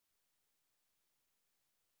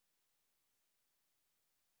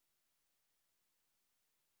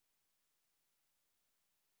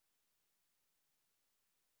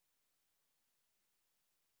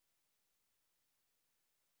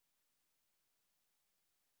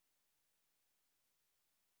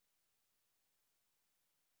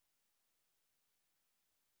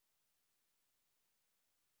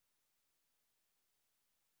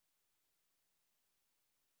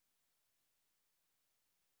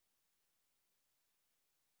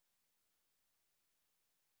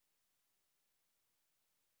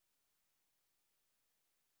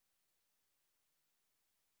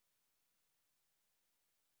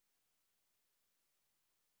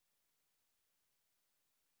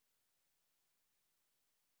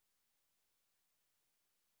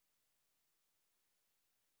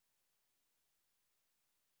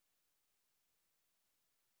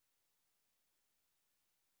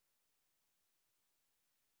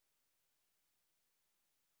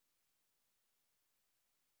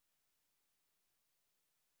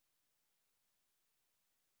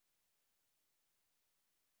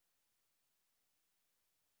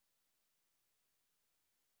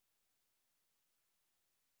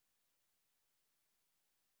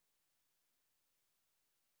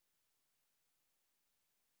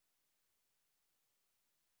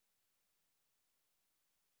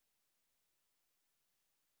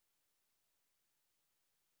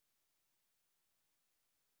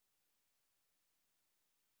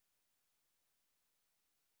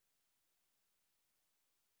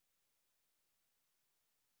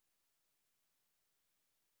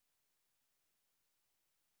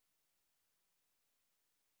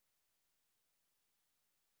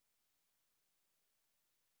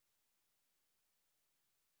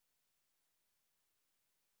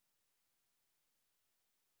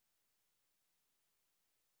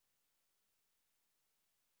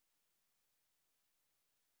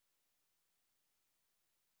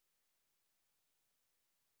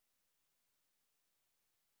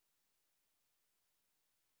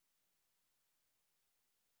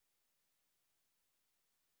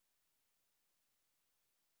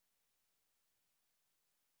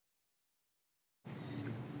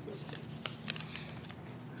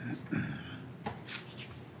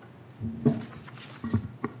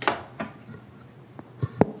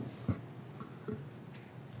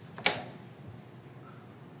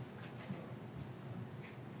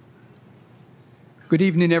Good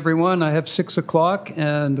evening, everyone. I have 6 o'clock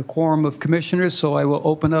and a quorum of commissioners, so I will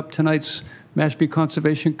open up tonight's Mashpee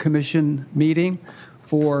Conservation Commission meeting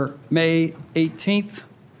for May 18th,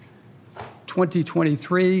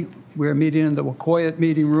 2023. We're meeting in the Wacoyet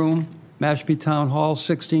Meeting Room, Mashpee Town Hall,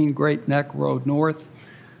 16 Great Neck Road North.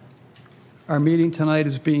 Our meeting tonight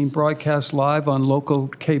is being broadcast live on local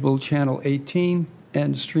cable channel 18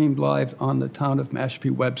 and streamed live on the Town of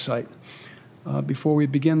Mashpee website. Before we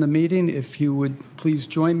begin the meeting, if you would please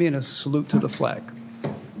join me in a salute to the flag.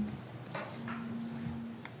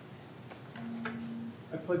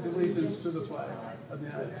 I pledge allegiance to the flag of the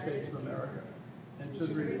United States of America and to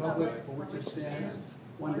the republic for which it stands,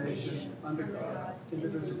 one nation, under God,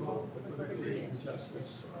 indivisible, with liberty and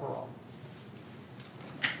justice for all.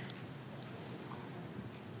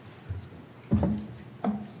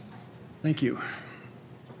 Thank you.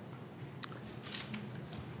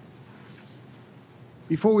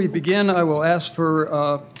 Before we begin, I will ask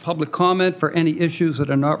for public comment for any issues that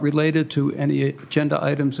are not related to any agenda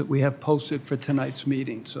items that we have posted for tonight's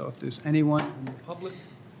meeting. So if there's anyone in the public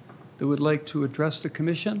that would like to address the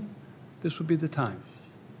commission, this would be the time.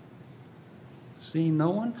 Seeing no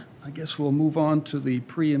one, I guess we'll move on to the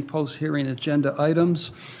pre- and post-hearing agenda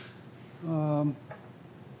items.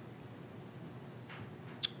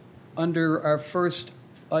 Under our first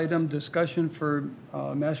item, discussion for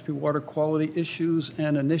Mashpee water quality issues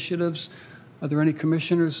and initiatives. Are there any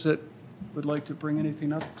commissioners that would like to bring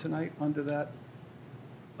anything up tonight under that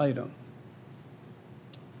item?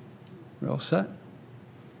 We're all set?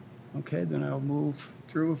 Okay, then I'll move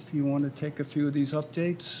through if you want to take a few of these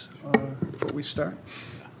updates before we start.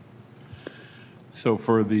 So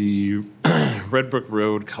for the Red Brook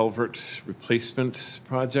Road culvert replacement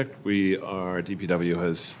project, DPW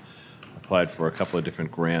has applied for a couple of different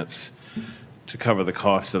grants to cover the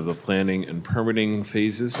cost of the planning and permitting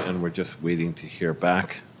phases, and we're just waiting to hear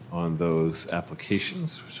back on those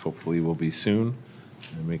applications, which hopefully will be soon,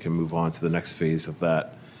 and we can move on to the next phase of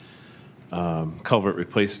that culvert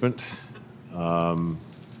replacement.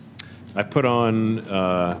 I put on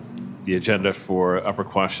the agenda for Upper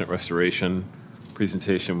Quashnet Restoration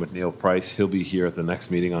presentation with Neil Price. He'll be here at the next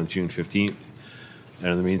meeting on June 15th.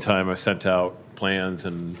 And in the meantime, I sent out plans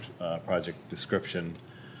and project description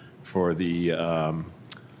for the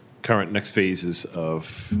current next phases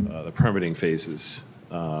of the permitting phases,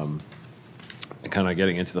 and kind of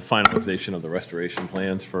getting into the finalization of the restoration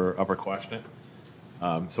plans for Upper Quashnet.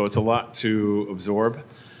 So it's a lot to absorb,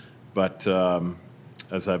 but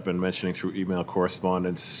as I've been mentioning through email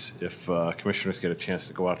correspondence, if commissioners get a chance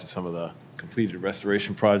to go out to some of the completed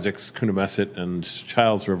restoration projects, Coonamessett and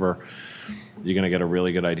Childs River, you're going to get a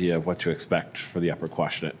really good idea of what to expect for the Upper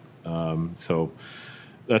Quashnet. So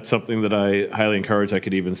that's something that I highly encourage. I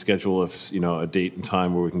could even schedule a date and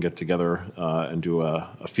time where we can get together and do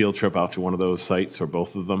a field trip out to one of those sites or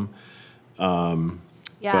both of them.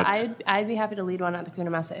 I'd be happy to lead one at the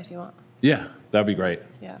Coonamessett if you want. Yeah, that'd be great.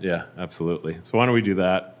 Yeah, absolutely. So why don't we do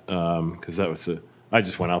that? Because I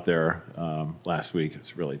just went out there last week.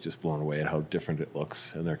 It's really just blown away at how different it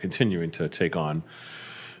looks, and they're continuing to take on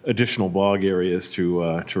additional bog areas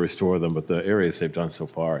to restore them. But the areas they've done so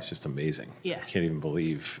far, it's just amazing. Yeah, I can't even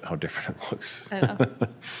believe how different it looks. I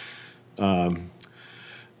know.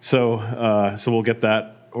 So we'll get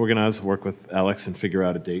that organized, work with Alex, and figure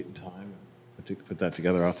out a date and time. Put that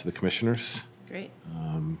together out to the commissioners. Great.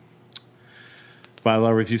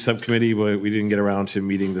 Bylaw Review Subcommittee, we didn't get around to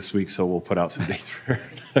meeting this week, so we'll put out some dates for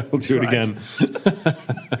it. We'll do it again.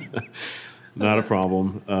 Not a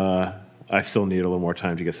problem. I still need a little more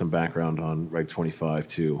time to get some background on Reg 25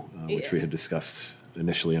 too, which we had discussed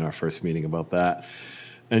initially in our first meeting about that.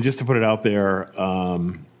 And just to put it out there,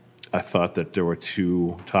 I thought that there were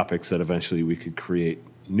two topics that eventually we could create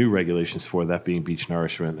new regulations for, that being beach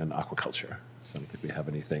nourishment and aquaculture. So I don't think we have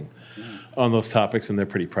anything on those topics, and they're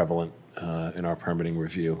pretty prevalent in our permitting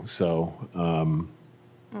review. So I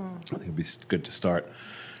think it'd be good to start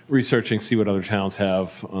researching, see what other towns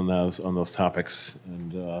have on those topics,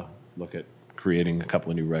 and look at creating a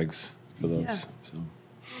couple of new regs for those. Yeah.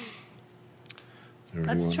 So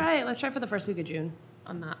Let's try for the first week of June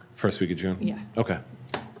on that. First week of June? Yeah. Okay.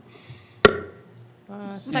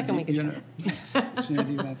 Second week of June.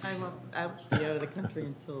 Sandy, I won't be out of the country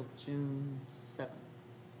until June 7th,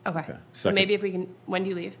 Okay. So Second. maybe if we can, when do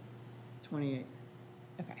you leave? 28th.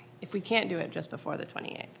 Okay. If we can't do it just before the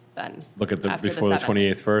 28th, then Look at after before the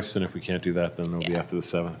 7th. 28th first, and if we can't do that, then it'll be Yeah. after the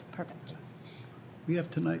 7th. Perfect. we have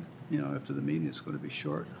tonight, after the meeting, it's going to be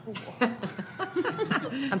short.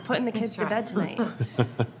 I'm putting the kids to bed tonight.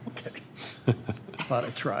 Okay. Thought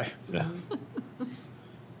I'd try. Yeah.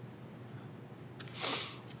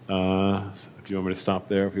 So if you want me to stop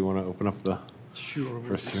there, if you want to open up the, Sure. we'll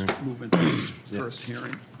First just hearing. Move into the first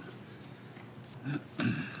hearing.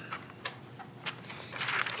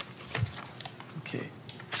 Okay.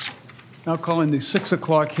 Now calling the 6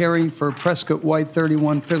 o'clock hearing for Prescott White,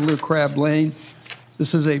 31 Fiddler Crab Lane.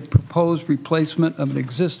 This is a proposed replacement of an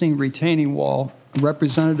existing retaining wall.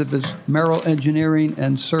 Representative is Merrill Engineering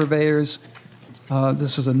and Surveyors.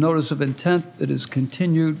 This is a notice of intent that is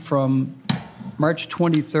continued from March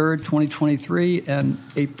 23rd, 2023, and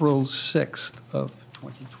April 6th of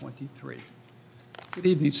 2023. Good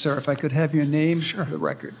evening, sir. If I could have your name for the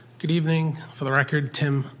record. Good evening. For the record,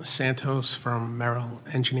 Tim Santos from Merrill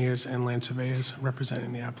Engineers and Land Surveyors,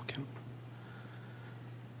 representing the applicant.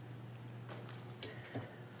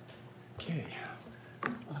 Okay.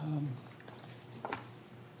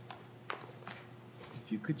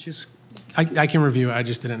 If you could just, I can review it, I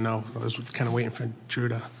just didn't know. I was kind of waiting for Drew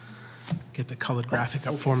to get the colored graphic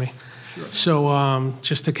up for me. So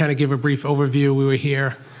just to kind of give a brief overview, we were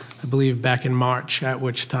here, I believe, back in March, at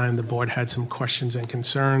which time the board had some questions and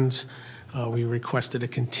concerns. We requested a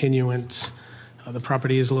continuance. The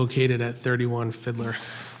property is located at 31 Fiddler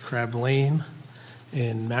Crab Lane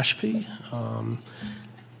in Mashpee.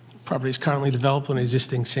 Property is currently developed an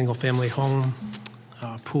existing single-family home,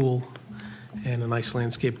 pool, and a nice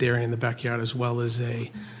landscaped area in the backyard, as well as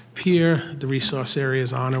a pier. The resource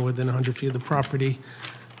areas on or within 100 feet of the property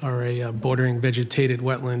are a bordering vegetated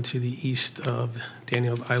wetland to the east of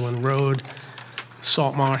Daniel Island Road,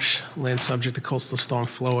 salt marsh, land subject to coastal storm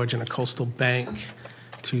flowage, and a coastal bank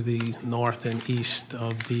to the north and east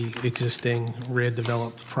of the existing rear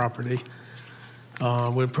developed property.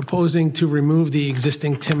 We're proposing to remove the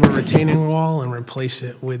existing timber retaining wall and replace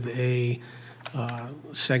it with a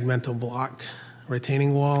segmental block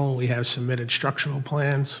retaining wall. We have submitted structural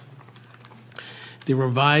plans. The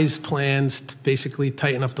revised plans basically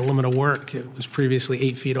tighten up the limit of work. It was previously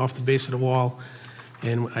 8 feet off the base of the wall,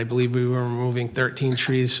 and I believe we were removing 13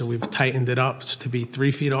 trees, so we've tightened it up to be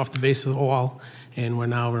 3 feet off the base of the wall, and we're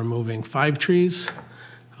now removing 5 trees.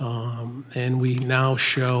 And we now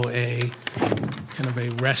show a kind of a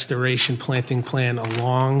restoration planting plan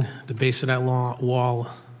along the base of that wall,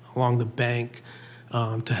 along the bank,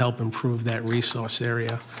 to help improve that resource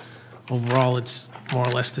area. Overall, it's more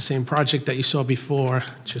or less the same project that you saw before,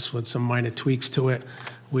 just with some minor tweaks to it.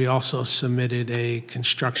 We also submitted a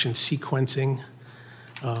construction sequencing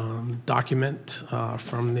document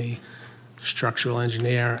from the structural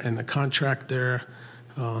engineer and the contractor.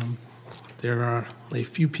 There are a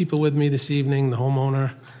few people with me this evening, the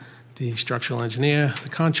homeowner, the structural engineer, the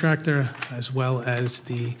contractor, as well as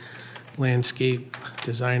the landscape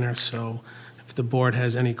designer. So if the board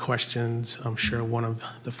has any questions, I'm sure one of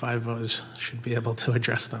the 5 of us should be able to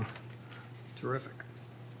address them. terrific.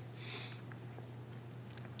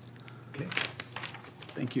 Okay,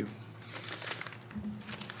 thank you.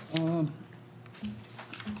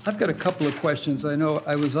 I've got a couple of questions. I know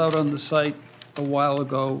I was out on the site a while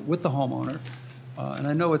ago with the homeowner, and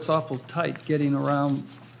I know it's awful tight getting around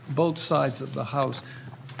both sides of the house.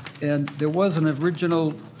 And there was an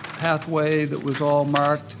original pathway that was all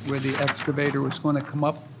marked where the excavator was going to come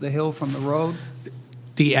up the hill from the road.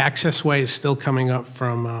 The access way is still coming up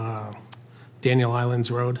from Daniel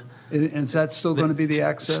Islands Road. And is that still going to be the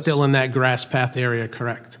access? Still in that grass path area,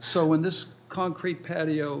 correct. So when this concrete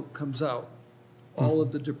patio comes out, all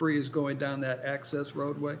of the debris is going down that access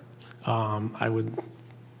roadway? I would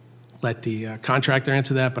let the contractor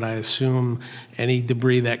answer that, but I assume any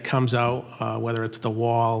debris that comes out, whether it's the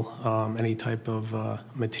wall, any type of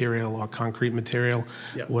material or concrete material,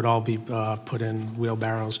 Yeah. would all be put in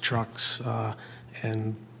wheelbarrows, trucks,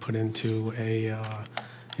 and put into a,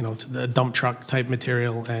 to the dump truck type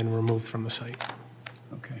material and removed from the site.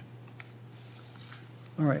 Okay.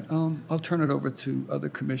 All right, I'll turn it over to other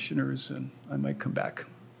commissioners, and I might come back.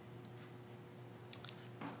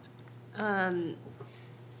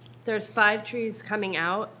 There's 5 trees coming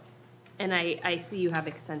out, and I see you have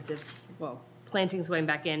extensive, well, plantings going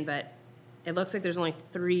back in, but it looks like there's only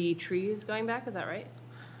 3 trees going back, is that right?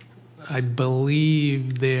 I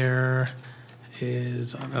believe there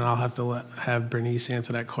is, and I'll have to have Bernice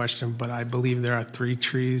answer that question, but I believe there are 3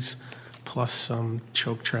 trees plus some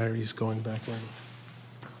choke trees going back in.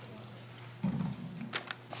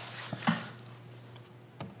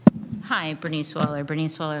 Hi, Bernice Waller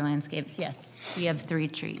Landscapes. Yes, we have 3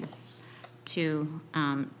 trees, 2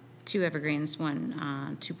 evergreens,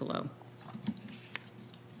 1 tupelo.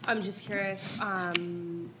 I'm just curious,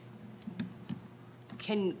 can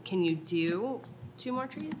you do 2 more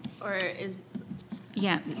trees? Or is,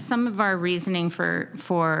 Yeah, some of our reasoning for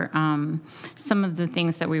some of the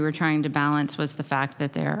things that we were trying to balance was the fact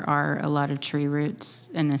that there are a lot of tree roots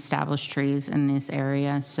and established trees in this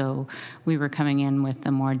area. So we were coming in with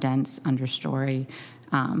the more dense understory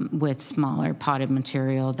with smaller potted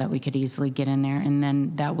material that we could easily get in there. And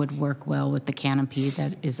then that would work well with the canopy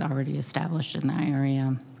that is already established in that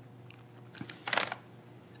area.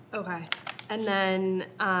 Okay. And then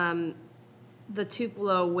the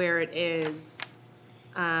Tupelo where it is,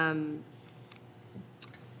 I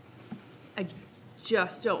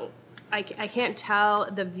just don't, I can't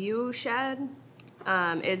tell the view shed.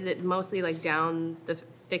 Is it mostly like down the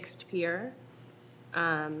fixed pier?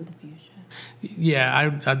 Yeah,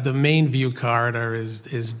 the main view corridor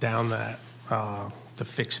is down that, the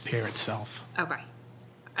fixed pier itself. Okay.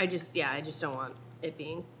 I just don't want it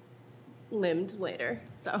being limbed later.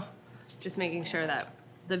 So just making sure that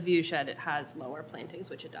the view shed, it has lower plantings,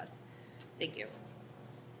 which it does. Thank you.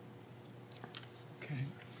 Okay.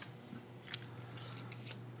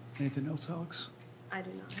 Anything else, Alex? I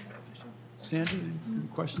do not have any questions. Sandy, any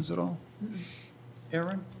questions at all?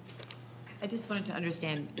 Aaron? I just wanted to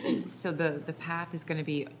understand, so the path is going to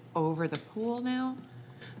be over the pool now?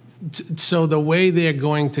 So the way they're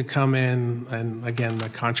going to come in, and again, the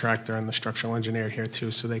contractor and the structural engineer here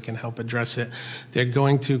too, so they can help address it. They're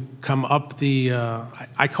going to come up the,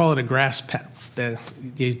 I call it a grass path, the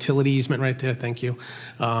utility easement right there, thank you.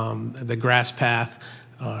 The grass path,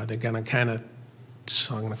 they're gonna kind of,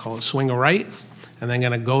 so I'm gonna call it swing a right, and they're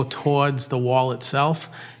gonna go towards the wall itself,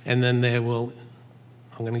 and then they will,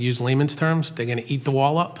 I'm gonna use layman's terms, they're gonna eat the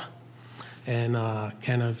wall up and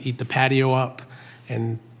kind of eat the patio up,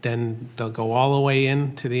 and then they'll go all the way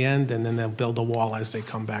in to the end, and then they'll build a wall as they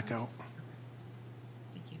come back out.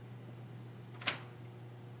 Thank you.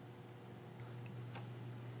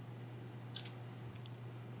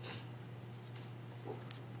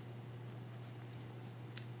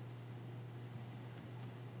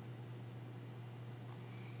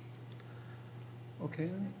 Okay.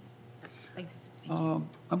 Thanks. I'm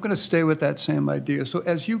going to stay with that same idea. So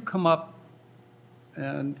as you come up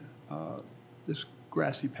and this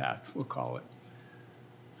grassy path, we'll call it,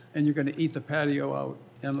 and you're going to eat the patio out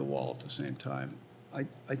and the wall at the same time,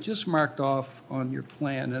 I just marked off on your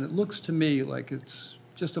plan, and it looks to me like it's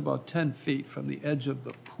just about 10 feet from the edge of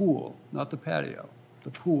the pool, not the patio,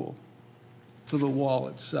 the pool, to the wall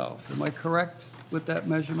itself. Am I correct with that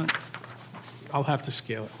measurement? I'll have to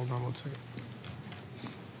scale it. Hold on one second.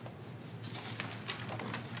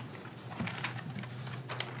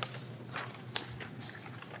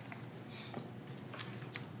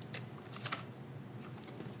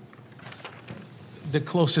 The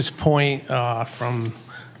closest point from,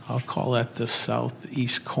 I'll call it the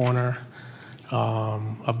southeast corner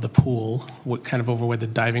of the pool, what kind of over where the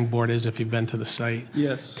diving board is, if you've been to the site.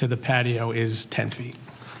 Yes. To the patio is 10 feet.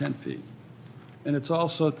 10 feet. And it's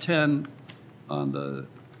also 10 on the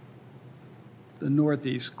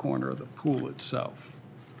northeast corner of the pool itself,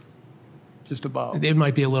 just about. It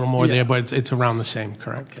might be a little more Yeah. there, but it's around the same,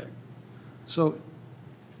 correct? Okay. So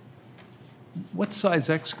what size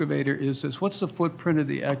excavator is this? What's the footprint of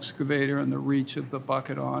the excavator and the reach of the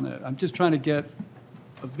bucket on it? I'm just trying to get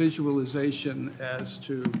a visualization as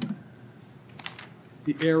to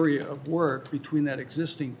the area of work between that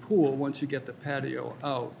existing pool once you get the patio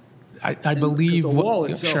out. I And believe. The wall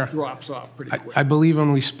sure. itself drops off pretty quick. I believe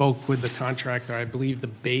when we spoke with the contractor, I believe the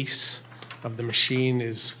base of the machine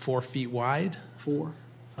is 4 feet wide. 4?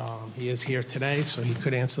 He is here today, so he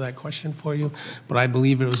could answer that question for you, but I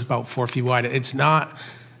believe it was about 4 feet wide. It's not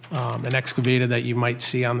an excavator that you might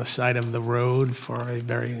see on the side of the road for a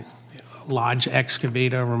very large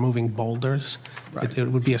excavator removing boulders. Right. It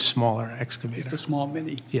would be a smaller Just excavator. a small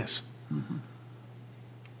mini? Yes.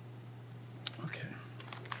 Okay.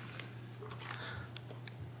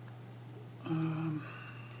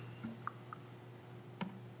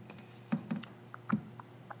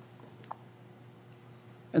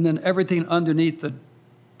 And then everything underneath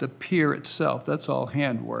the pier itself, that's all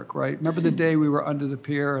handwork, right? Remember the day we were under the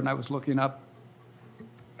pier and I was looking up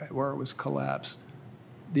at where it was collapsed?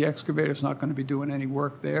 The excavator's not going to be doing any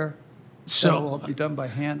work there? That'll all be done by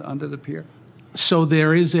hand under the pier? So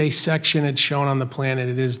there is a section, it's shown on the plan, and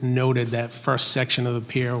it is noted that first section of the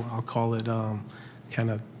pier, I'll call it kind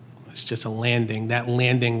of, it's just a landing. That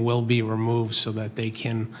landing will be removed so that they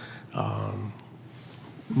can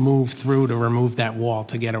move through to remove that wall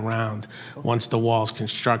to get around. Once the wall's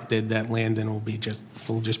constructed, that landing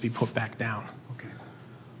will just be put back down. Okay.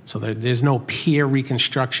 So there's no pier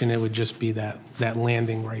reconstruction, it would just be that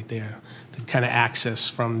landing right there to kind of access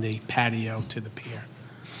from the patio to the pier.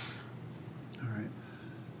 All right.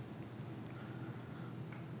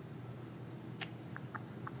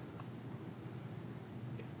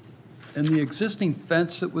 And the existing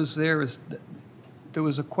fence that was there there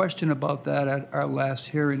was a question about that at our last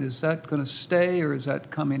hearing. Is that going to stay, or is that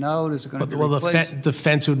coming out? Is it going to be Well, replaced? the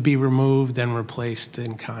fence would be removed and replaced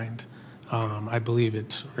in kind. I believe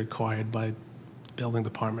it's required by building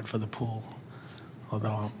department for the pool,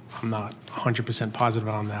 although I'm not 100% positive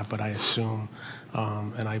on that, but I assume,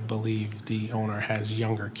 and I believe the owner has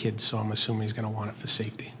younger kids, so I'm assuming he's going to want it for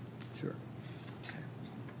safety. Sure.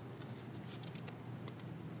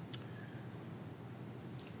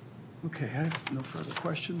 Okay, I have no further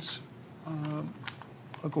questions.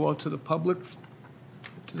 I'll go out to the public.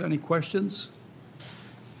 If there's any questions?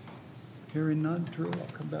 Hearing none, Drew, I'll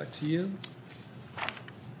come back to you.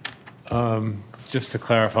 Just to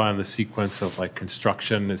clarify on the sequence of like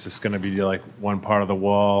construction, is this going to be like one part of the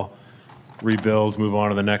wall, rebuild, move on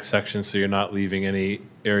to the next section, so you're not leaving any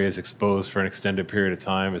areas exposed for an extended period of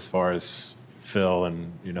time as far as fill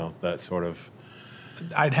and, you know, that sort of?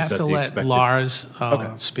 I'd have that to the let expected- Lars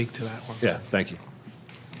Okay. speak to that one. Yeah, thank you.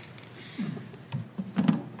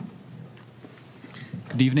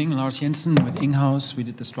 Good evening, Lars Jensen with Inghouse. We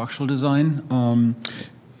did the structural design.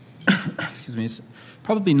 Excuse me, it's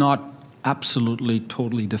probably not absolutely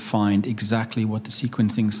totally defined exactly what the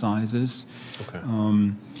sequencing size is. Okay.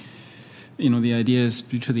 You know, the idea is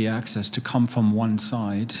due to the access to come from one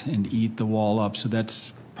side and eat the wall up. So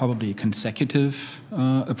that's probably a consecutive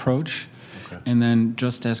approach. Okay. And then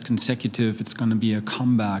just as consecutive, it's going to be a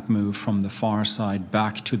comeback move from the far side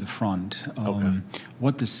back to the front. Okay.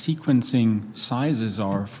 What the sequencing sizes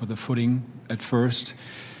are for the footing at first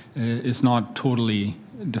is not totally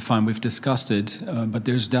defined. We've discussed it, but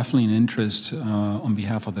there's definitely an interest on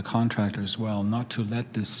behalf of the contractor as well, not to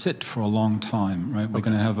let this sit for a long time, right? We're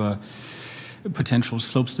going to have a potential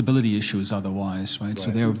slope stability issues otherwise, right?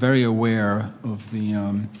 So they're very aware of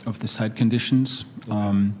the site conditions.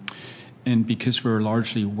 And because we're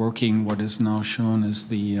largely working what is now shown as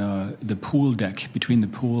the pool deck between the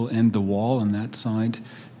pool and the wall on that side,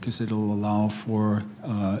 because it'll allow for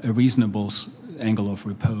a reasonable angle of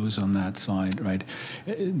repose on that side, right?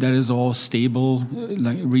 That is all stable,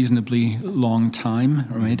 like reasonably long time,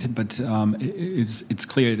 right? But it's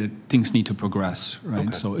clear that things need to progress, right?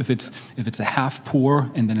 Okay. So if it's a half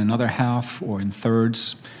pour and then another half, or in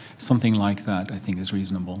thirds, something like that, I think is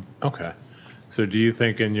reasonable. Okay. So do you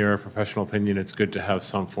think, in your professional opinion, it's good to have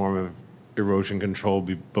some form of erosion control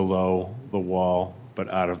be below the wall, but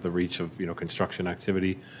out of the reach of, you know, construction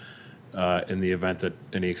activity, in the event that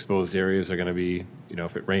any exposed areas are going to be, you know,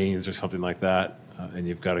 if it rains or something like that, and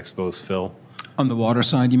you've got exposed fill? On the water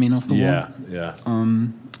side, you mean, of the wall? Yeah.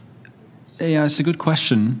 Yeah, it's a good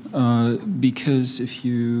question, because if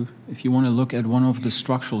you want to look at one of the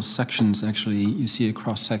structural sections, actually, you see a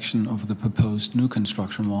cross-section of the proposed new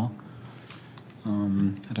construction wall.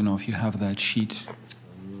 I don't know if you have that sheet.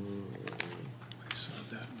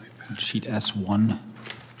 Sheet S1.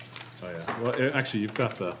 Oh, yeah. Well, actually, you've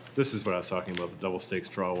got this is what I was talking about, the double stake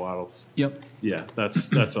straw wattles. Yep. Yeah,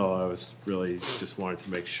 that's all I was really just wanted to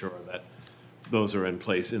make sure that those are in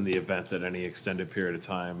place in the event that any extended period of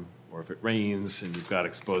time, or if it rains and you've got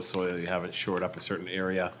exposed soil, you haven't shored up a certain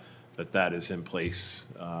area, that is in place.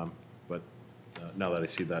 But now that I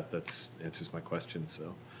see that answers my question,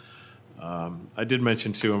 so. I did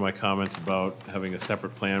mention, too, in my comments about having a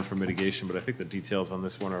separate plan for mitigation, but I think the details on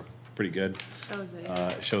this one are pretty good. Shows it.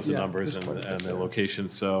 It shows the Yeah, numbers this and part, the yeah. location,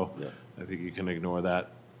 so Yeah. I think you can ignore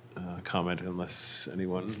that comment unless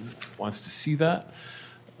anyone wants to see that.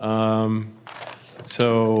 So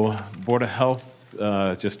Board of Health,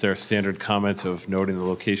 just their standard comments of noting the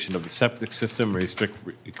location of the septic system, restrict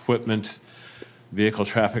equipment, vehicle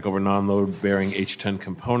traffic over non-load-bearing H10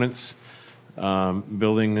 components.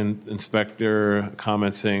 Building inspector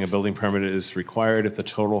comments saying a building permit is required if the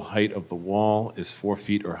total height of the wall is 4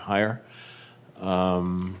 feet or higher.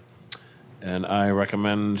 And I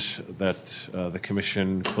recommend that the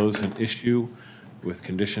commission close an issue with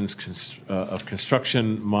conditions of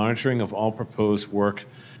construction, monitoring of all proposed work,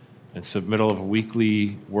 and submittal of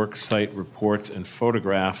weekly work site reports and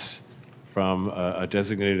photographs from a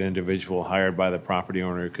designated individual hired by the property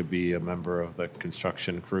owner. It could be a member of the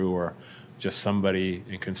construction crew or just somebody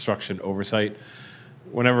in construction oversight.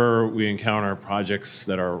 Whenever we encounter projects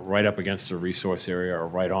that are right up against a resource area or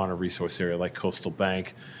right on a resource area like Coastal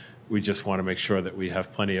Bank, we just want to make sure that we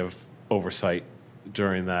have plenty of oversight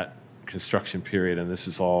during that construction period, and this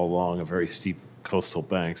is all along a very steep coastal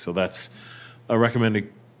bank. So that's a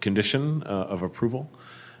recommended condition of approval.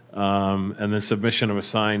 And then submission of a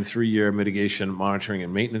signed 3-year mitigation, monitoring,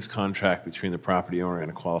 and maintenance contract between the property owner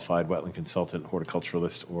and a qualified wetland consultant,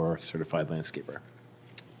 horticulturalist, or certified landscaper.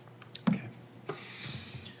 Okay.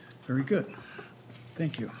 Very good.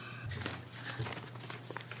 Thank you.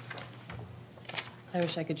 I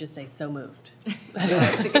wish I could just say so moved.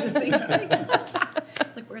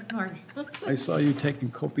 Like, where's Marty? I saw you taking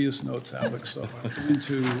copious notes, Alex, so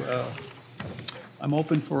I'm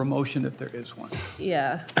open for a motion if there is one.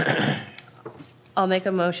 Yeah. I'll make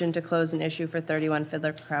a motion to close an issue for 31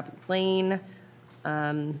 Fiddler Crab Lane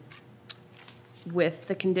with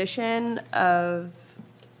the condition of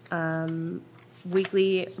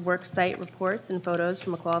weekly work site reports and photos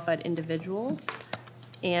from a qualified individual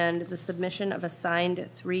and the submission of a signed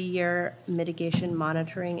 3-year mitigation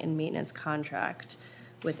monitoring and maintenance contract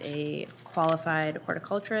with a qualified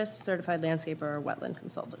horticulturist, certified landscaper, or wetland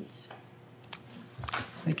consultant.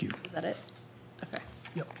 Thank you. Is that it? Okay.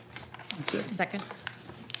 Yep. That's it. Second?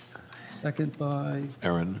 Second by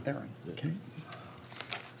Aaron? Aaron. Okay.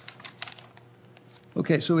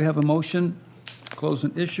 Okay, so we have a motion to close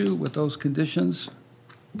an issue with those conditions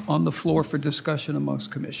on the floor for discussion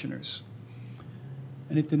amongst commissioners.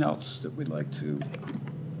 Anything else that we'd like to?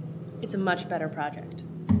 It's a much better project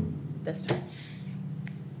this time.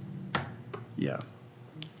 Yeah.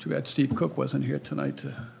 Too bad Steve Cook wasn't here tonight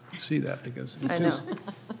to see that because I know.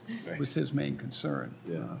 it was his main concern.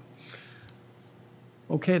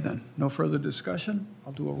 Okay, then. No further discussion.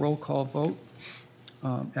 I'll do a roll call vote.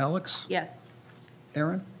 Alex? Yes.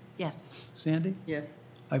 Aaron? Yes. Sandy? Yes.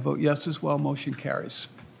 I vote yes as well. Motion carries.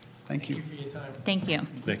 Thank you. For your time. Thank you.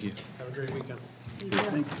 Thank you. Have a great weekend.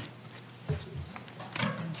 Thank you.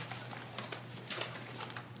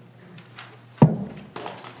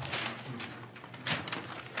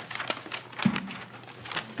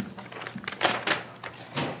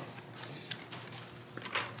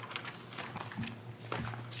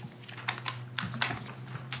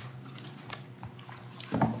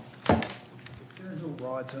 There are no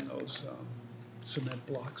rods on those cement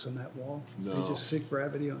blocks on that wall? They No. just sit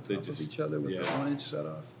gravity on They top of just- each other with the yeah. 1-inch set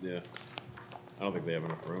off? Yeah. I don't think they have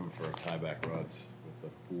enough room for tieback rods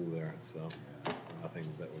with the pool there, so nothing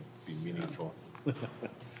that would be meaningful.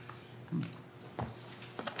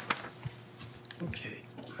 Okay.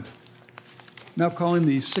 Now calling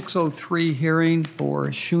the 6:03 hearing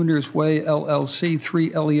for Schooner's Way LLC,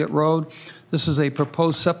 3 Elliott Road. This is a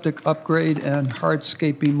proposed septic upgrade and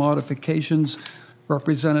hardscaping modifications.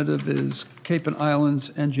 Representative is Cape and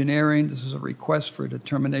Islands Engineering. This is a request for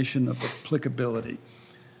determination of applicability.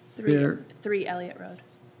 There- 3 Elliott Road.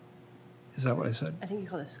 Is that what I said? I think you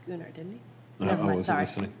called it Schooner, didn't you? I Never mind, wasn't sorry.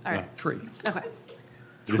 listening. All right, 3. okay,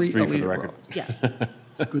 It is 3 3 for the Elliott record. Road.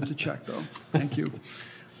 yeah. Good to check, though. Thank you.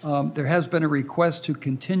 There has been a request to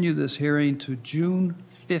continue this hearing to June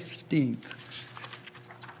 15th.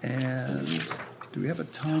 And do we have a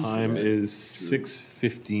time? for Time that? is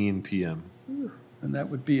 6:15 PM. And that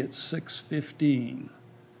would be at 6:15.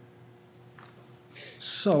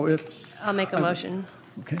 So if, I'll make a motion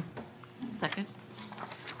okay, Second?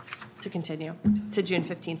 to continue to June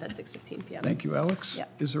 15th at 6:15 PM. thank you, Alex. Yeah.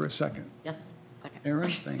 Is there a second? Yes. Second. Aaron,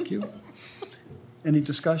 thank you. Any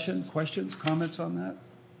discussion, questions, comments on that?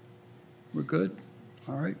 We're good?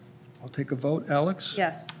 All right, I'll take a vote. Alex?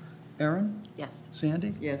 Yes. Aaron? Yes.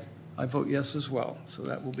 Sandy? Yes. I vote yes as well. So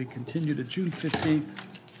that will be continued to June 15th,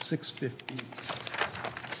 6:15.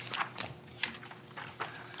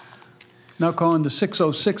 Now calling the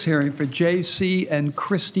 6:06 hearing for J.C. and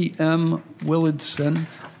Christy M. Willardson,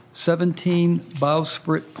 17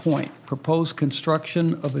 Bowsprit Point. Proposed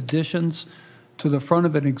construction of additions to the front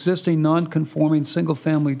of an existing non-conforming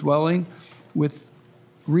single-family dwelling with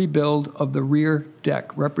rebuild of the rear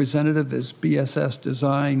deck. Representative is BSS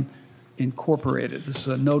Design Incorporated. This is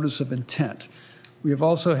a notice of intent. We have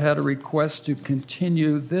also had a request to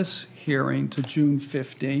continue this hearing to June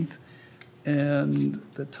 15th, and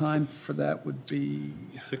the time for that would be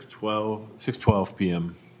 6:12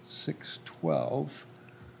 PM. 6:12.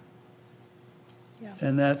 Yeah.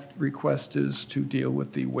 And that request is to deal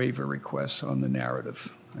with the waiver requests on the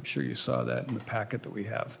narrative. I'm sure you saw that in the packet that we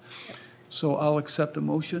have. So I'll accept a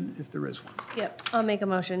motion if there is one. Yep, I'll make a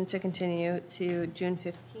motion to continue to June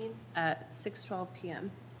 15th at 6:12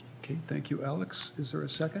 PM. Okay, thank you, Alex. Is there a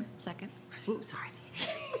second? Second? Ooh, sorry.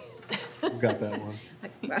 Got that one.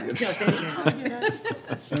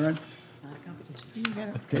 Aaron?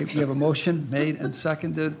 Okay, we have a motion made and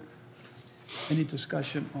seconded. Any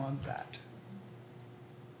discussion on that?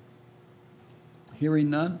 Hearing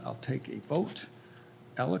none, I'll take a vote.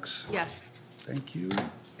 Alex? Yes. Thank you.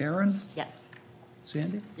 Aaron? Yes.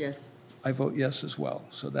 Sandy? Yes. I vote yes as well.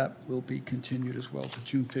 So that will be continued as well to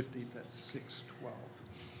June 15th at 6:12.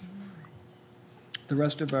 The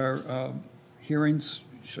rest of our hearings,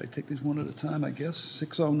 should I take these one at a time, I guess?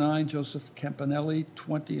 609, Joseph Campanelli,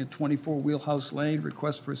 20 and 24 Wheelhouse Lane,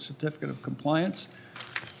 request for a certificate of compliance.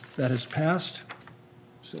 That has passed.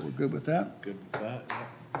 So we're good with that? Good with that?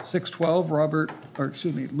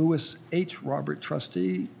 612, Louis H. Robert,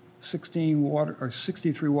 trustee,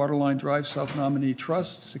 63 Waterline Drive South nominee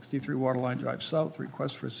trust, 63 Waterline Drive South,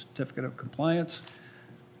 request for certificate of compliance,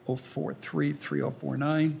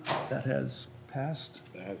 0433049. That has passed.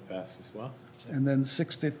 That has passed as well. And then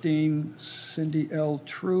 615, Cindy L.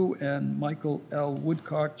 True and Michael L.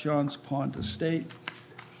 Woodcock, Johns Pond Estate,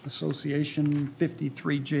 Association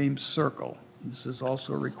 53 James Circle. This is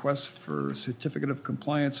also a request for certificate of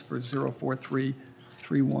compliance for 0433108.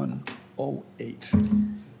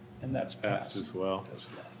 And that's Passed passed. as well.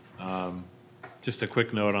 Just a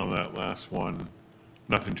quick note on that last one,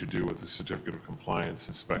 nothing to do with the certificate of compliance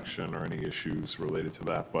inspection or any issues related to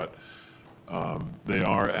that, but they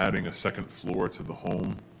are adding a second floor to the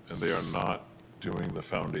home, and they are not doing the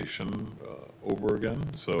foundation over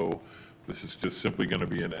again. So this is just simply going to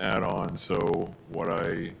be an add-on. So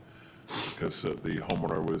because the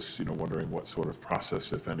homeowner was, wondering what sort of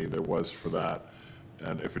process, if any, there was for that.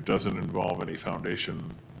 And if it doesn't involve any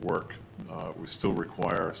foundation work, we still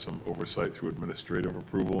require some oversight through administrative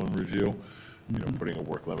approval and review. Putting a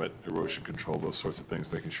work limit, erosion control, those sorts of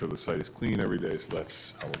things, making sure the site is clean every day. So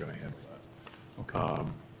that's how we're going to handle that. Okay,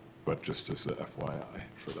 But just as a FYI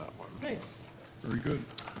for that one. Nice. very good.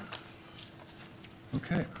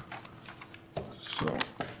 Okay. So,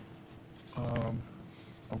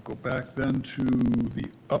 I'll go back then to the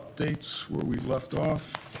updates where we left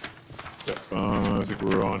off. Yep, I think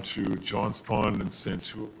we're on to Johns Pond and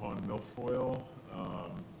Santua Pond Milfoil.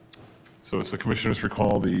 So as the commissioners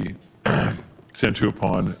recall, the Santua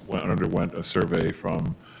Pond underwent a survey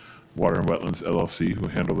from Water and Wetlands LLC, who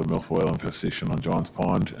handled the milfoil infestation on Johns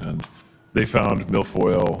Pond, and they found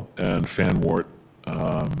milfoil and fanwort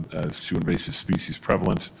as two invasive species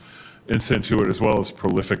prevalent in Santuit, as well as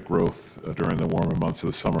prolific growth during the warmer months of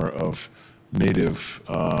the summer of native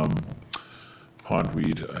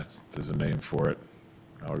pondweed. There's a name for it.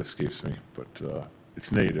 Now it escapes me, but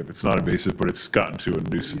it's native. It's not invasive, but it's gotten to a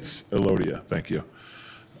nuisance. Elodia, thank you.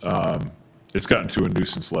 It's gotten to a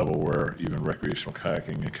nuisance level where even recreational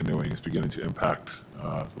kayaking and canoeing is beginning to impact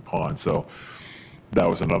the pond. So that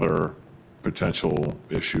was another potential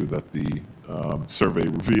issue that the survey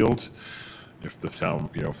revealed, if the town,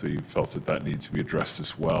 if they felt that needs to be addressed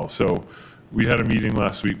as well. So we had a meeting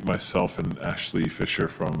last week, myself and Ashley Fisher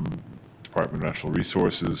from Department of Natural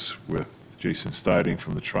Resources with Jason Steiding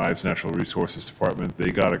from the Tribes Natural Resources Department.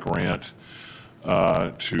 They got a grant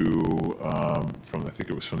from, I think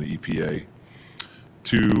it was from the EPA,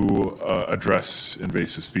 to address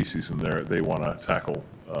invasive species, and they want to tackle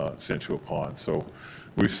Santua Pond. So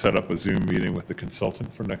we've set up a Zoom meeting with the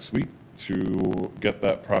consultant for next week to get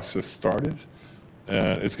that process started.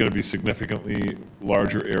 And it's going to be significantly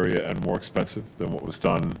larger area and more expensive than what was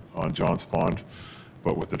done on Johns Pond.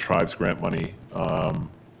 But with the Tribes grant money,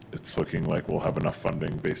 it's looking like we'll have enough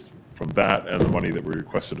funding based from that and the money that we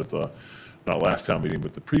requested at the, not last town meeting,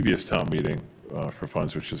 but the previous town meeting for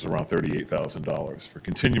funds, which is around $38,000 for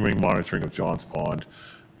continuing monitoring of Johns Pond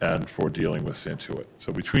and for dealing with Santuit.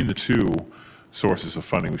 So between the two sources of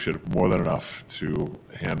funding, we should have more than enough to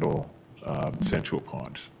handle Santua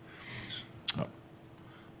Pond.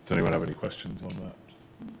 Does anyone have any questions on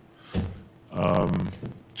that?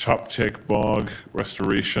 Choptank Bog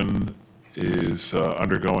restoration is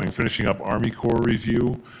finishing up Army Corps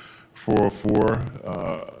review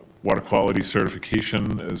 404. Water quality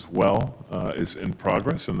certification as well is in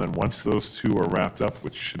progress. And then once those two are wrapped up,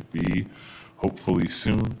 which should be hopefully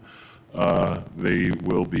soon, they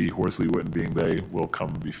will be, Horsley Witten being they, will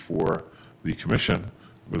come before the commission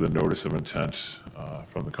with a notice of intent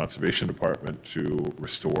from the Conservation Department to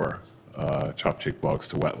restore Choptank bogs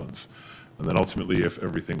to wetlands. And then ultimately, if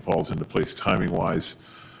everything falls into place timing-wise,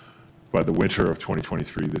 by the winter of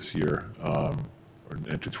 2023 this year, or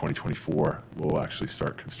into 2024, we'll actually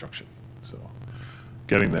start construction. So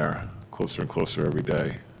getting there, closer and closer every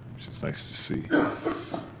day, which is nice to see.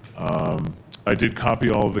 I did copy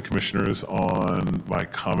all of the commissioners on my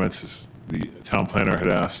comments. The town planner had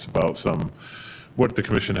asked about what the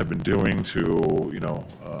commission had been doing to,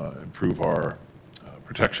 improve our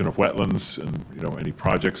protection of wetlands and, any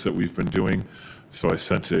projects that we've been doing. So I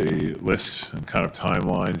sent a list and kind of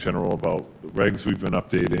timeline general about the regs we've been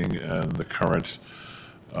updating and the current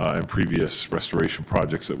and previous restoration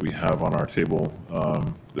projects that we have on our table,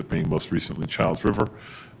 that being most recently Childs River,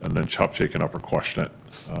 and then Choptank and Upper Quashnet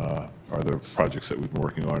are the projects that we've been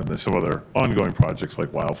working on, and then some other ongoing projects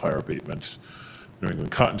like wildfire abatement, New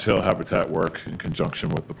England cottontail habitat work in conjunction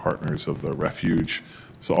with the partners of the refuge.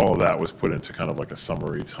 So all of that was put into kind of like a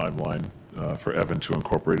summary timeline for Evan to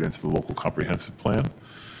incorporate into the local comprehensive plan.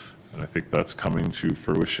 and I think that's coming to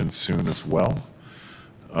fruition soon as well.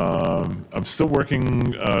 I'm still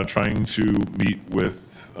working, trying to meet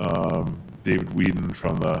with David Whedon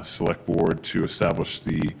from the Select Board to establish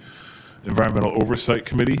the Environmental Oversight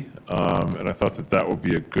Committee, and I thought that that would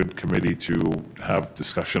be a good committee to have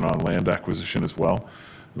discussion on land acquisition as well.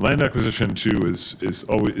 Land acquisition, too, is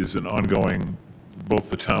an ongoing, both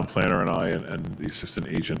the town planner and I and the assistant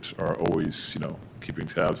agent are always, keeping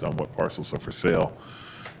tabs on what parcels are for sale.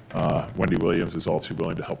 Wendy Williams is all too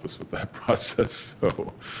willing to help us with that process.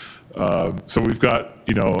 So we've got,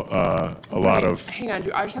 a lot of. Hang on,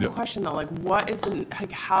 Drew, I just have a question though. Like, what is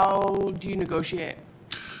how do you negotiate?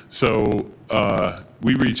 So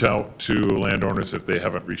we reach out to landowners if they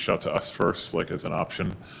haven't reached out to us first, like as an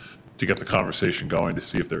option, to get the conversation going to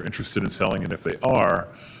see if they're interested in selling. And if they are,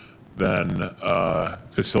 then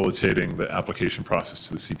facilitating the application process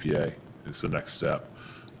to the CPA is the next step.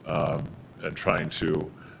 And trying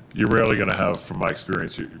to, you're rarely going to have, from my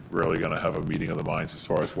experience, you're rarely going to have a meeting of the minds as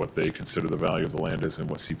far as what they consider the value of the land is and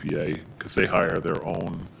what CPA, because they hire their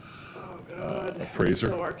own appraiser.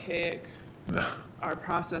 It's so archaic. Our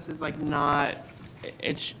process is like not,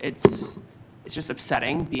 it's just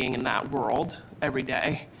upsetting being in that world every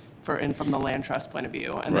day from the land trust point of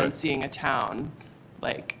view. And then Right. seeing a town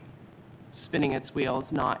like spinning its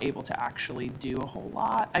wheels, not able to actually do a whole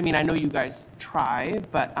lot. I mean, I know you guys try,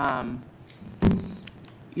 but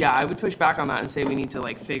yeah, I would push back on that and say we need to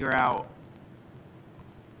like figure out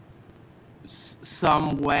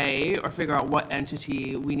some way or figure out what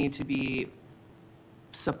entity we need to be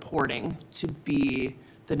supporting to be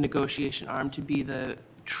the negotiation arm, to be the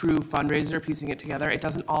true fundraiser piecing it together. It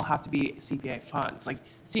doesn't all have to be CPA funds. Like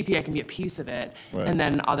CPA can be a piece of it, Right. and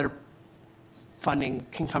then other funding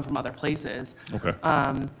can come from other places. Okay.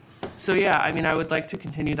 So yeah, I mean, I would like to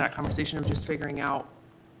continue that conversation of just figuring out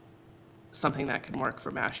something that can work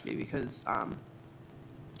for Mashpee, because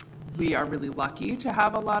we are really lucky to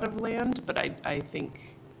have a lot of land, but I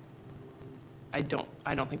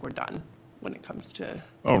don't think we're done when it comes to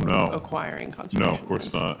Oh, no. acquiring conservation. No, of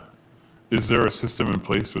course not. Is there a system in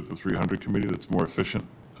place with the 300 committee that's more efficient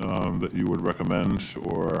that you would recommend,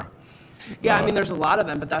 or? Yeah, I mean, there's a lot of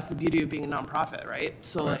them, but that's the beauty of being a nonprofit, right?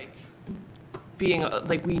 So Right. like, being,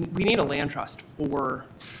 like, we need a land trust for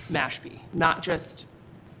Mashpee, not just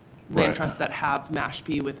land Right. trusts that have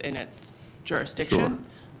Mashpee within its jurisdiction.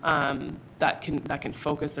 That can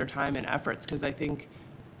focus their time and efforts, because I think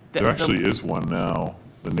that There actually is one now,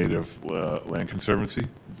 the Native Land Conservancy.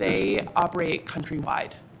 they operate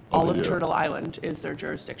countrywide. All they of do? Turtle Island is their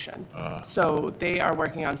jurisdiction. So they are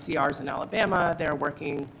working on CRs in Alabama, they're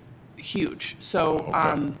working huge. So,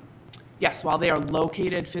 Okay. yes, while they are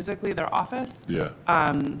located physically, their office, Yeah,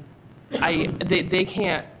 they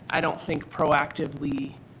can't, I don't think,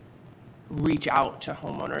 proactively reach out to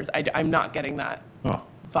homeowners. I'm not getting that oh,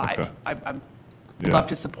 vibe. okay. I'd Yeah. love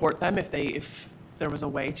to support them if there was a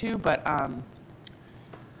way to, but,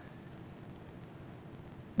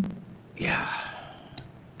 yeah,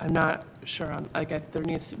 I'm not sure on, like, I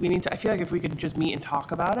feel like if we could just meet and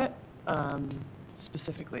talk about it,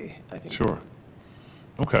 specifically, I think. Sure.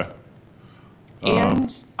 Okay.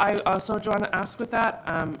 And I also want to ask with that,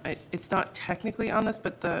 it's not technically on this,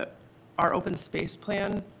 but our open space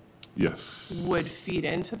plan Yes. would feed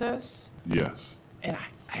into this. Yes. And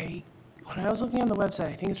when I was looking on the website,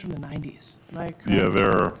 I think it's from the 90s. Am I correct? Yeah,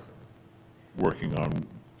 they're working on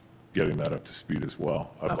getting that up to speed as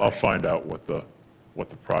well. I'll Okay. find out what the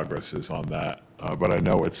progress is on that, but I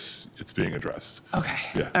know it's being addressed. Okay.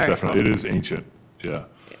 Yeah, All right, definitely. cool. It is ancient, yeah.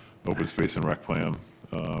 Open Space and Rec Plan.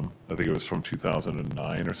 I think it was from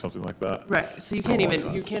 2009 or something like that. Right, so For a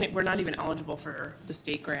long time. we're not even eligible for the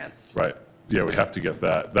state grants. Right. Yeah, we have to get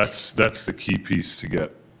that. That's the key piece to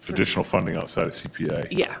get additional funding outside of CPA.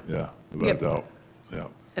 Yeah. Yeah, without Yep. doubt. Yeah,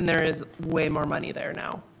 And there is way more money there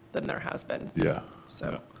now than there has been. yeah.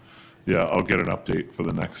 So, Yeah, I'll get an update for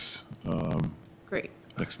the next great,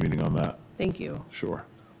 meeting on that. thank you. Sure.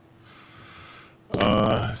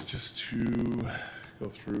 Just to go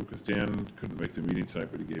through, because Dan couldn't make the meeting tonight,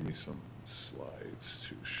 but he gave me some slides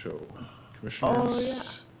to show commissioners. Oh, yeah,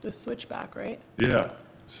 the switchback, right? Yeah,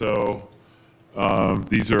 so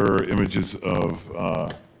these are images of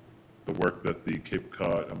the work that the Cape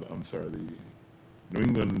Cod, the New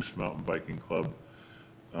England Mountain Biking Club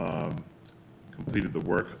completed the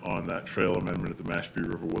work on that trail amendment at the Mashpee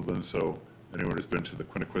River Woodlands. So anyone who's been to the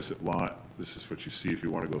Quiniquisette lot, this is what you see if you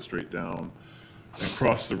want to go straight down and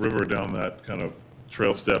cross the river down that kind of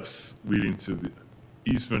trail steps leading to the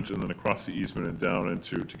easement, and then across the easement and down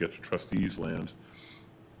to get to trustees' land.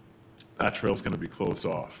 That trail's going to be closed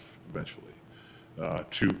off eventually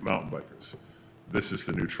to mountain bikers. This is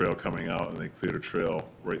the new trail coming out, and they cleared a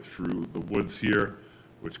trail right through the woods here,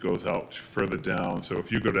 which goes out further down. So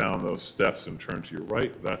if you go down those steps and turn to your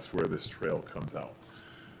right, that's where this trail comes out.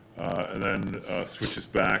 And then switches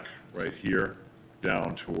back right here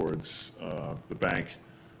down towards the bank,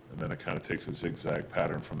 and then it kind of takes a zigzag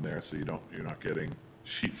pattern from there, so you're not getting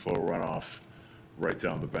sheet flow runoff right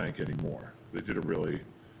down the bank anymore. They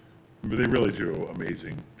really do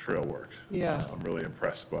amazing trail work. Yeah. I'm really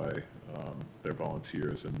impressed by their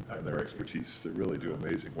volunteers and their expertise. They really do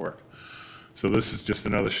amazing work. So this is just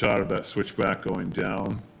another shot of that switchback going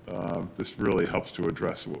down. This really helps to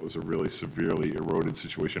address what was a really severely eroded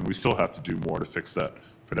situation. We still have to do more to fix that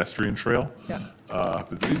pedestrian trail. Yeah.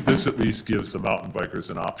 But this at least gives the mountain bikers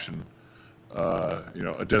an option,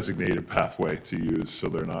 a designated pathway to use, so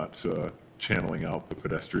they're not channeling out the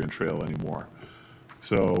pedestrian trail anymore.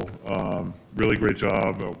 So really great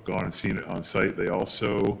job. I've gone and seen it on site. They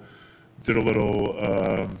also did a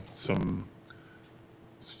little, some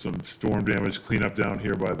storm damage cleanup down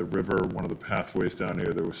here by the river. One of the pathways down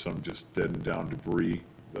here, there was some just dead and down debris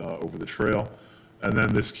over the trail. And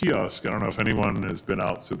then this kiosk, I don't know if anyone has been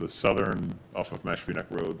out to the southern, off of Mashpee Neck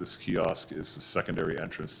Road. This kiosk is the secondary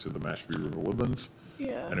entrance to the Mashpee River Woodlands.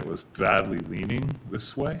 Yeah. And it was badly leaning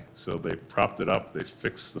this way, so they propped it up, they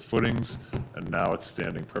fixed the footings, and now it's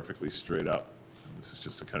standing perfectly straight up. And this is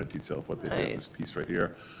just a kind of detail of what they did in this Nice. piece right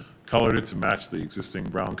here. Colored it to match the existing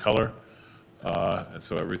brown color, and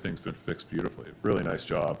so everything's been fixed beautifully. Really nice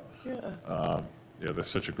job. Yeah. They're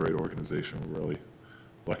such a great organization. We're really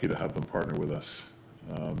lucky to have them partner with us.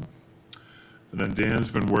 And then Dan's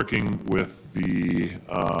been working with the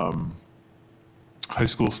high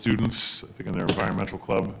school students, I think in their environmental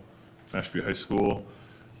club, Mashpee High School,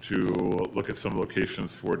 to look at some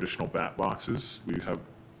locations for additional bat boxes. We have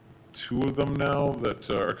 2 of them now that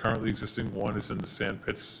are currently existing. One is in the sand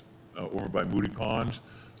pits over by Moody Pond,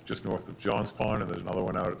 just north of Johns Pond, and there's another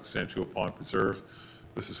one out at the Santua Pond Preserve.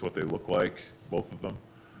 This is what they look like, both of them.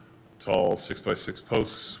 Tall 6x6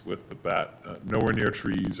 posts with the bat, nowhere near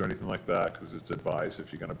trees or anything like that, because it's advised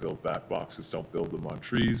if you're going to build bat boxes, don't build them on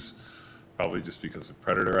trees, probably just because of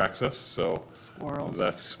predator access. So Squirrels.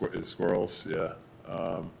 that's squirrels, yeah.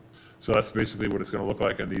 So that's basically what it's going to look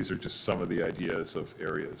like, and these are just some of the ideas of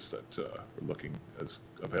areas that we're looking as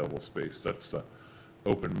available space. That's the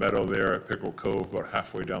open meadow there at Pickerel Cove, about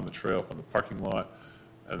halfway down the trail from the parking lot,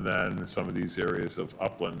 and then some of these areas of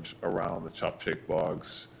upland around the Chopshake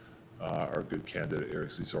Bogs are good candidate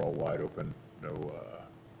areas. These are all wide open,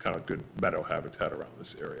 kind of good meadow habitat around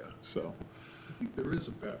this area, so. I think there is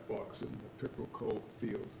a bat box in the Pickerel Cove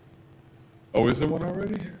field. Oh, is there one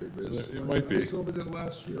already? There is. It might I be. was over there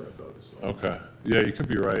last year, I thought I saw. Okay, yeah, you could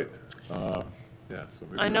be right. Yeah, so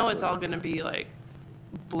maybe I know that's it's all gonna be like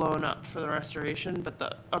blown up for the restoration, but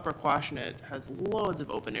the Upper Quashnet has loads of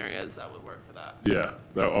open areas that would work for that. Yeah,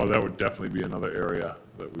 that would definitely be another area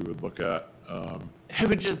that we would look at. It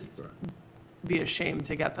would just be a shame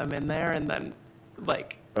to get them in there and then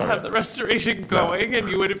like Oh, have yeah. the restoration going and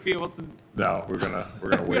you wouldn't be able to. No, we're gonna We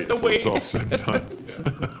wait have to until it's all wait. said and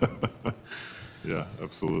done. Yeah,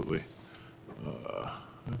 absolutely.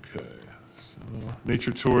 Okay, so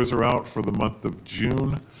nature tours are out for the month of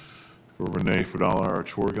June for Renee Fadala, our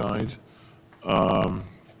tour guide.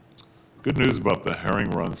 Good news about the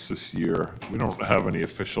herring runs this year. We don't have any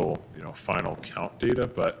official, final count data,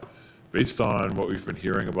 but based on what we've been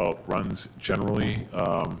hearing about runs generally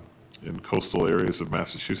in coastal areas of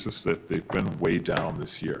Massachusetts, that they've been way down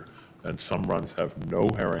this year. And some runs have no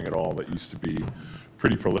herring at all that used to be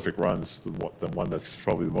pretty prolific runs. The one that's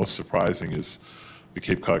probably the most surprising is the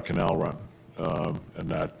Cape Cod Canal Run. And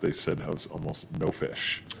that they said has almost no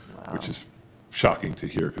fish, which is shocking to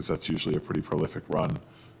hear because that's usually a pretty prolific run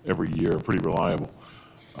every year, pretty reliable.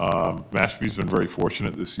 Mashpee's been very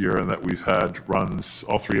fortunate this year in that we've had runs,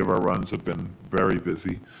 all 3 of our runs have been very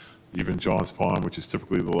busy. Even Johns Pond, which is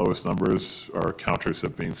typically the lowest numbers, our counters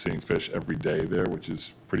have been seeing fish every day there, which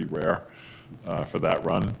is pretty rare for that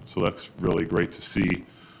run. So that's really great to see.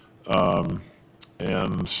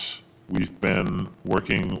 And we've been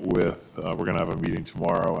working with, we're going to have a meeting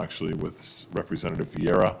tomorrow, actually, with Representative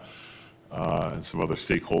Vieira and some other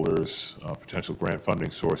stakeholders, potential grant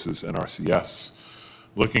funding sources, NRCS,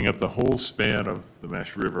 looking at the whole span of the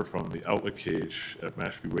Mashpee River from the outlet cage at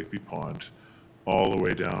Mashpee Wakeby Pond all the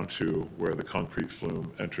way down to where the concrete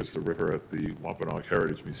flume enters the river at the Wampanoag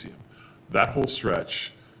Heritage Museum. That whole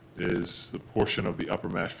stretch is the portion of the upper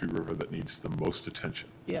Mashpee River that needs the most attention.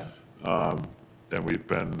 Yeah. And we've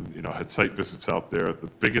been, had site visits out there. The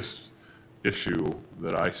biggest issue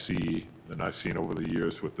that I see, and I've seen over the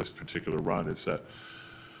years with this particular run, is that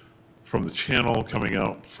from the channel coming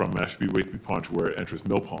out from Mashpee Wakeby Pond to where it enters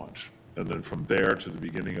Mill Pond. And then from there to the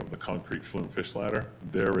beginning of the concrete flume fish ladder,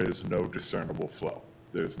 there is no discernible flow.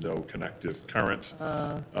 There's no connective current.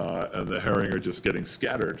 And the herring are just getting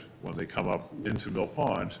scattered when they come up into Mill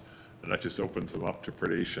Pond, and that just opens them up to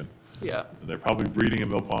predation. Yeah. And they're probably breeding in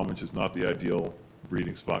Mill Pond, which is not the ideal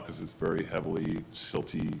breeding spot because it's very heavily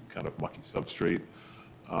silty, kind of mucky substrate.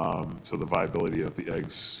 So the viability of the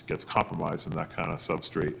eggs gets compromised in that kind of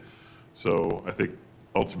substrate. So I think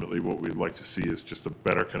ultimately what we'd like to see is just a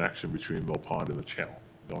better connection between Mill Pond and the channel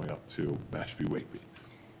going up to Mashpee Wakeby.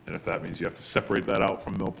 And if that means you have to separate that out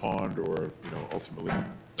from Mill Pond, or, ultimately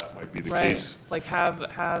that might be the case. Like have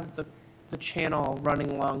the channel running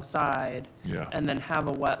alongside. Yeah. And then have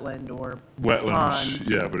a wetland or Wetlands, pond.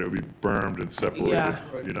 yeah, but it would be bermed and separated,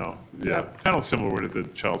 Yeah. kind of similar to the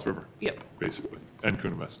Charles River. Yep. Basically, and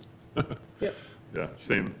Coonamessett. Yep. Yeah,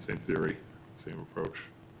 same theory, same approach.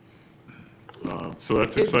 So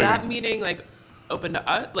that's Is exciting. that meeting like open to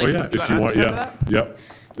us? Oh, yeah, if you us want, to come to yeah, that? yep.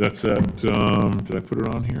 That's at, did I put it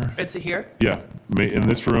on here? It's here? Yeah, in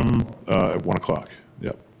this room, at 1 o'clock,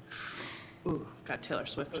 yep. Ooh, got Taylor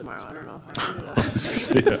Swift tomorrow. I don't know if I can do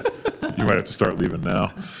that. Yeah, you might have to start leaving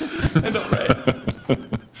now. I know, right?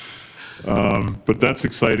 But that's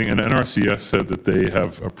exciting, and NRCS said that they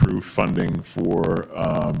have approved funding for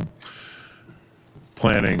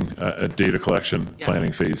planning, data collection, Yeah.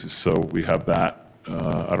 planning phases, so we have that.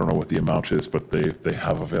 I don't know what the amount is, but they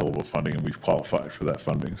have available funding, and we've qualified for that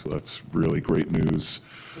funding, so that's really great news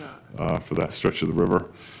for that stretch of the river.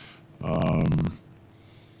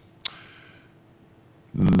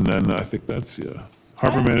 And then I think that's, yeah.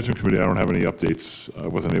 Harbor Management Committee, I don't have any updates. I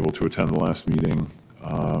wasn't able to attend the last meeting,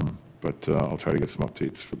 but I'll try to get some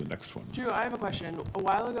updates for the next one. Drew, I have a question. A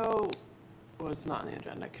while ago, well, it's not on the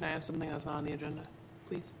agenda. Can I ask something that's not on the agenda,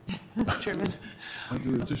 please? Chairman?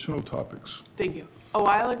 Under additional topics. Thank you. A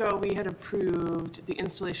while ago, we had approved the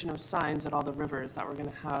installation of signs at all the rivers that were going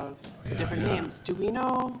to have different names. Do we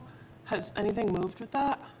know, has anything moved with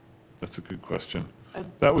that? That's a good question.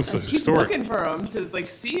 That was the I keep historic, looking for them to like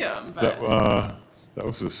see them, but. that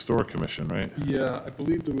was the Historic Commission, right? Yeah, I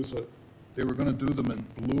believe they were gonna do them in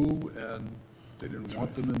blue, and they didn't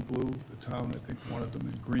want them in blue. The town, I think, wanted them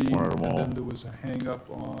in green. Wanted them all. And then there was a hang-up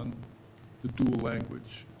on the dual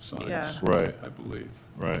language signs. Yeah. Right. I believe.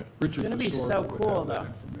 Right. Richard gonna be Desorbo so would cool, have that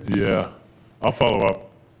though. information. Yeah, I'll follow up.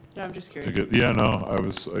 Yeah, I'm just I curious. get- Yeah, no,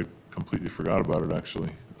 I completely forgot about it,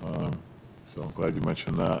 actually. So I'm glad you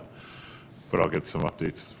mentioned that, but I'll get some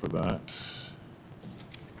updates for that.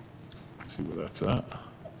 See where that's at.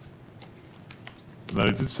 And then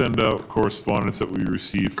I did send out correspondence that we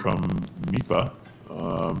received from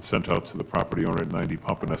MIPA, sent out to the property owner at 90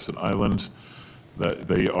 Pompanesett Island, that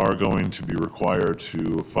they are going to be required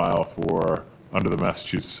to file for, under the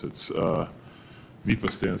Massachusetts, MIPA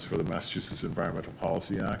stands for the Massachusetts Environmental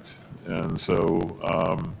Policy Act. And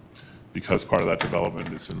so, because part of that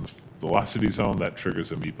development is in the velocity zone, that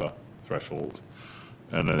triggers a MIPA threshold.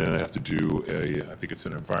 And then they have to do I think it's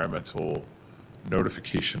an environmental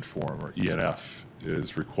notification form, or ENF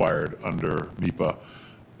is required under MIPA.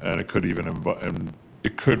 And it could even, and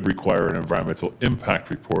it could require an environmental impact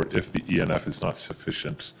report if the ENF is not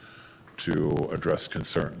sufficient to address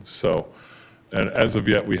concerns. So, and as of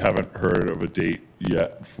yet, we haven't heard of a date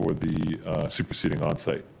yet for the superseding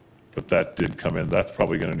onsite. But that did come in. That's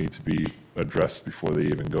probably going to need to be addressed before they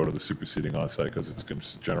even go to the superseding onsite, because it's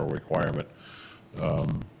a general requirement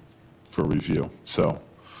for review. So,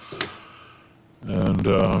 and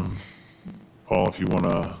Paul, if you want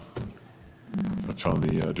to touch on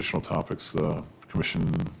the additional topics, the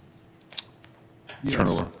commission Yes.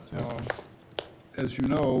 turnover. As you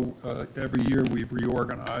know, every year we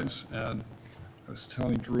reorganize, and I was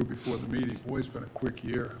telling Drew before the meeting, boy, it's been a quick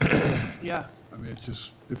year. Yeah. I mean,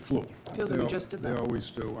 it flew. Feels like we just did They that. always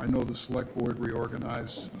do. I know the select board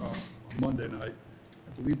reorganized Monday night.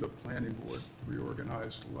 I believe the planning board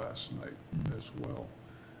reorganized last night as well.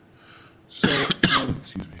 So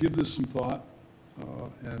give this some thought,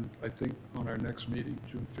 and I think on our next meeting,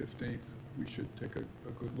 June 15th, we should take a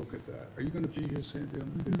good look at that. Are you going to be here, Sandy,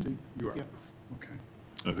 on the 15th? You are? Yep. Okay.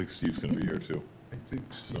 I think Steve's going to be here too. I think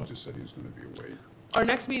Steve just said he was going to be away. Our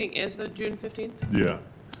next meeting is the June 15th? Yeah.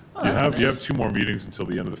 Oh, You that's have nice. 2 more meetings until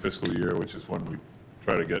the end of the fiscal year, which is when we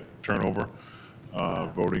try to get turnover,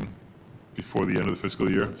 voting before the end of the fiscal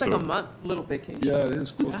year. It's like a month, little vacation. Yeah, it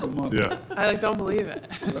is close to a month. Yeah, I like don't believe it.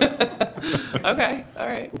 Okay, all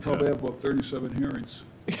right. We'll probably have about 37 hearings.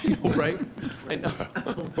 Right? I know.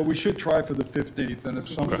 But we should try for the 15th, and if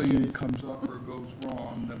something comes up or goes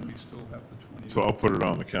wrong, then we still have the 20th. so I'll put it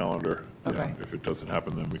on the calendar. Yeah, Okay. If it doesn't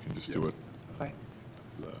happen, then we can just do it. Okay.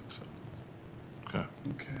 for that. So, okay,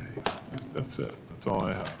 Okay. that's it. That's all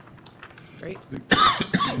I have. Great. I think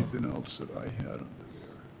there's anything else that I had under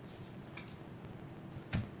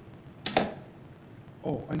there.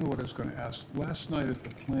 Oh, I know what I was going to ask. Last night at the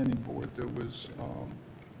planning board, there was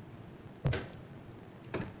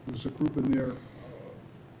a group in there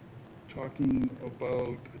talking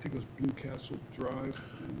about, I think it was Blue Castle Drive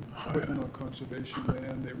and equipment on conservation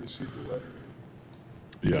land. They received a letter.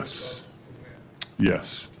 Yes, about the land.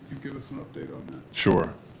 yes. Can you give us an update on that?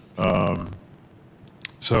 Sure.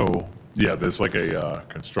 So, yeah, there's like a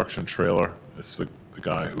construction trailer. It's the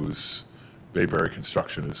guy who's, Bayberry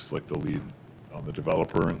Construction is like the lead on the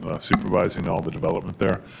developer and supervising all the development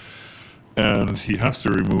there. And he has to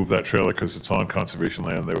remove that trailer because it's on conservation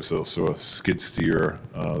land. There was also a skid steer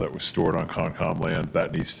that was stored on Concom land.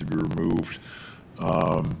 That needs to be removed.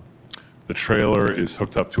 The trailer is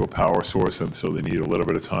hooked up to a power source, and so they need a little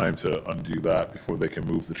bit of time to undo that before they can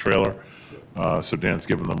move the trailer. So Dan's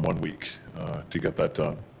given them 1 week to get that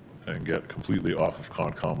done and get completely off of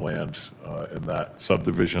Concom land in that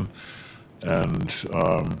subdivision. And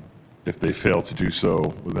if they fail to do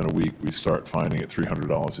so within a week, we start fining at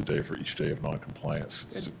 $300 a day for each day of noncompliance.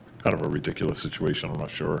 It's kind of a ridiculous situation. I'm not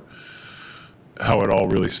sure how it all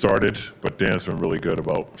really started, but Dan's been really good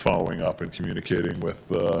about following up and communicating with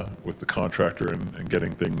the contractor and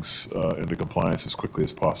getting things into compliance as quickly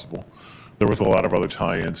as possible. There was a lot of other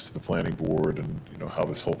tie-ins to the planning board and, you know, how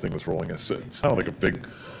this whole thing was rolling. It sounded like a big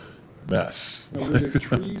mess. Now, were there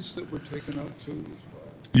trees that were taken out too as well?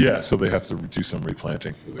 Yeah, so they have to do some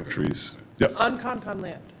replanting of trees. Yep, On Concom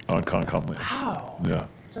land. on Concom land. Wow, Yeah,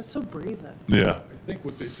 that's so brazen. yeah, I think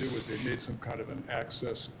what they did was they made some kind of an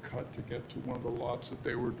access cut to get to one of the lots that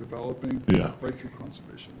they were developing. Yeah. Right through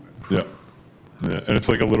conservation land. yeah. Yeah, and it's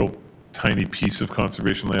like a little tiny piece of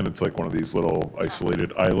conservation land. It's like one of these little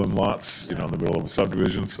isolated island lots, you know, in the middle of a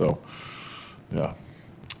subdivision, so, yeah.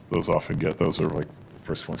 Those are like the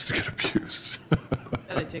first ones to get abused.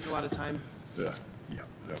 And they take a lot of time. Yeah, yeah.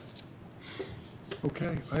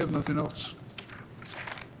 Okay, I have nothing else.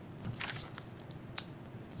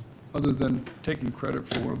 Other than taking credit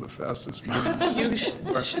for one of the fastest meetings.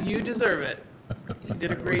 You deserve it. You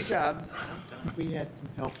did a great job. We had some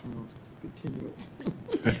help from those continuance.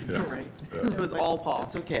 Yeah. Right. It was all Paul.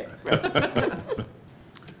 It's okay.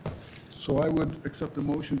 So I would accept a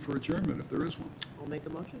motion for adjournment if there is one. We'll make a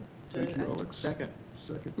motion. to Thank you, end. Alex. Second.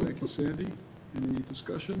 Second, thank you, Sandy. Any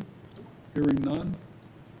discussion? Hearing none.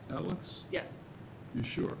 Alex, Yes. you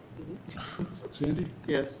sure? Sandy?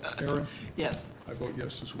 Yes. Aaron? Yes. I vote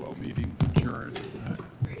yes as well. Meeting adjourned.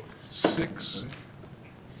 6,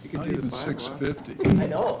 not do the even 5 6:50. I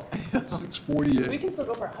know. 6:48. We can still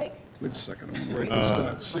go for a hike. Wait a second, I'm going to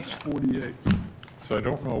write this down. 6:48. So I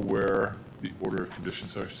don't know where the order of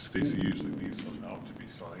conditions are. Stacy usually leaves them out to be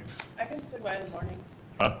signed. I can swing by in the morning.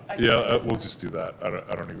 Huh? Yeah, we'll just do that. I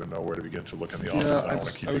don't even know where to begin to look in the office. I don't want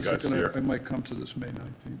to keep I you was guys thinking I here. might come to this May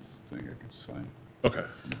 19th thing I could sign. Okay.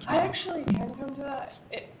 I actually can come to that.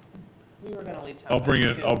 We were gonna leave town. I'll bring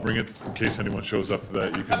it too. in case anyone shows up to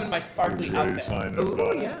that. You Come can. in my sparkly you're ready to outfit. sign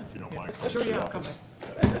Ooh, if, yeah. if you don't mind. Sure, yeah, I'll come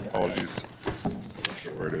by. Apologies. Not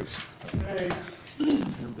sure where it is.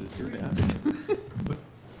 Remember to do that.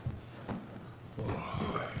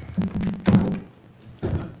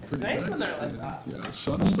 It's nice when they're like that. Yeah, the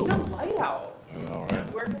sun's It's still, so light out. All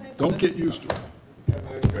right. Where can I? don't get used to it.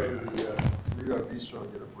 We got bistro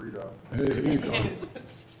and get a burrito. Hey, there you go.